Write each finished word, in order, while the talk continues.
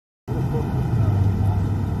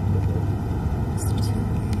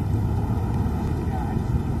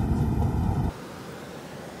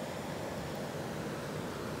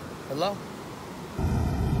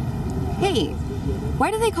208?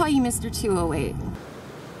 Why do they call you Mr. 208?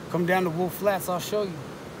 Come down to Wolf Flats, I'll show you.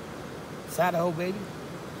 It's Idaho, baby.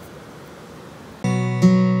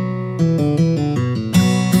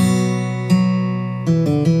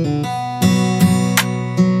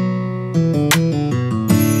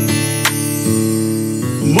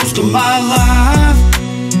 Most of my life,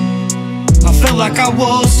 I felt like I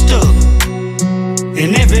was stuck.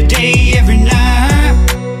 And every day, every night,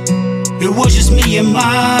 it was just me and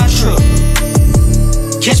my truck.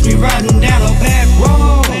 Catch me riding down a back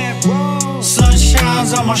road, sun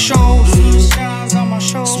shines on my shoulders,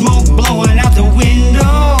 smoke blowing out the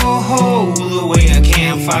window, the way a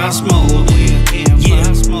campfire smolders. Yeah,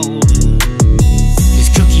 it's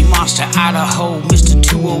CookieMonsta, Idaho, Mr.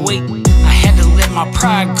 208. I had to let my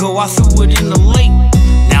pride go, I threw it in the lake.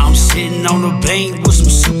 Now I'm sitting on the bank with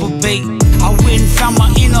some super bait. I went and found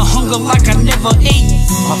my inner hunger like I never ate.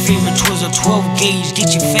 My favorite was a 12 gauge,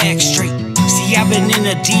 get your facts straight. See, I've been in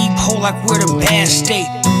a deep hole like where the bass stay.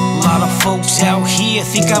 A lot of folks out here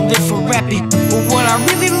think I live for rapping, but what I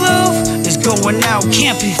really love is going out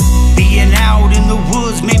camping. Being out in the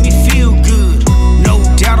woods made me feel good. No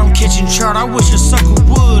doubt I'm catching trout, I wish a sucker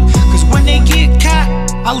would. Cause when they get caught,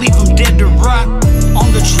 I leave them dead to rot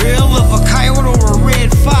on the trail of a coyote or a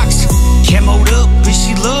red fox. Camoed up, and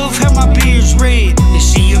she love how my beard's red. And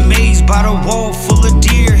she amazed by the wall full of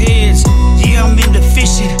deer heads. Yeah, I'm into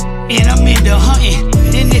fishing, and I'm into hunting.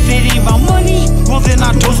 And if it ain't about money, well then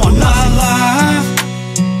I don't want nothing. My life,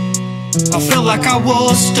 I felt like I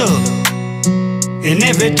was stuck. And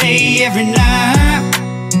every day, every night,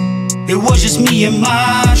 it was just me and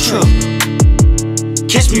my truck.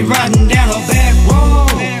 Catch me riding down a back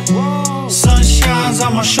road, sun shines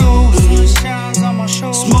on my shoulders,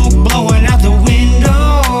 smoke blowing out the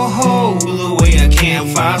window, the way a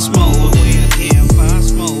campfire smolders.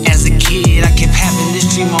 As a kid, I kept having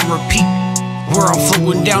this dream on repeat, where I'm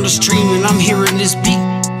floating down the stream and I'm hearing this beat.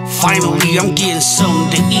 Finally, I'm getting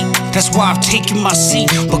something to eat. That's why I've taken my seat,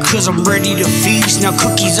 because I'm ready to feast. Now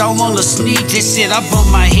cookies all on the sneak. They said I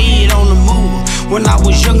bumped my head on the moon. When I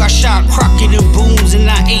was young, I shot crockett and booms, and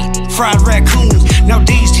I ate fried raccoons.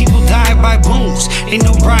 Nowadays, people die by booms. Ain't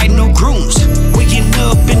no bride, no grooms. Waking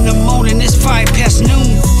up in the morning, it's 5 past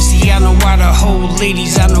noon. See, I know why the whole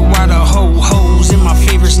ladies, I know why the whole hoes. And my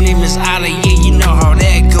favorite's name is Ida, yeah, you know how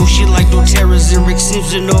that goes. She like doTERRA's and Rick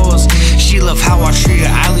Simpson oils. She love how I treat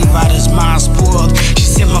her, I leave out his mind spoiled. She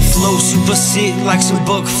said my flow super sick like some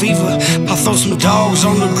buck fever. I throw some dogs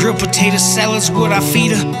on the grill, potato salads, what I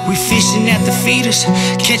feed her. We fishing at the feeders,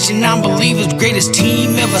 catching non-believers. Greatest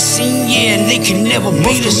team ever seen, yeah, and they can never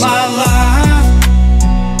beat us. Most of my life,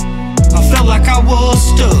 I felt like I was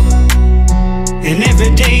stuck. And every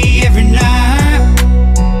day, every night,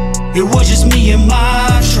 it was just me and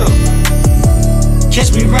my truck.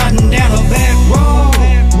 Catch me riding down a back road,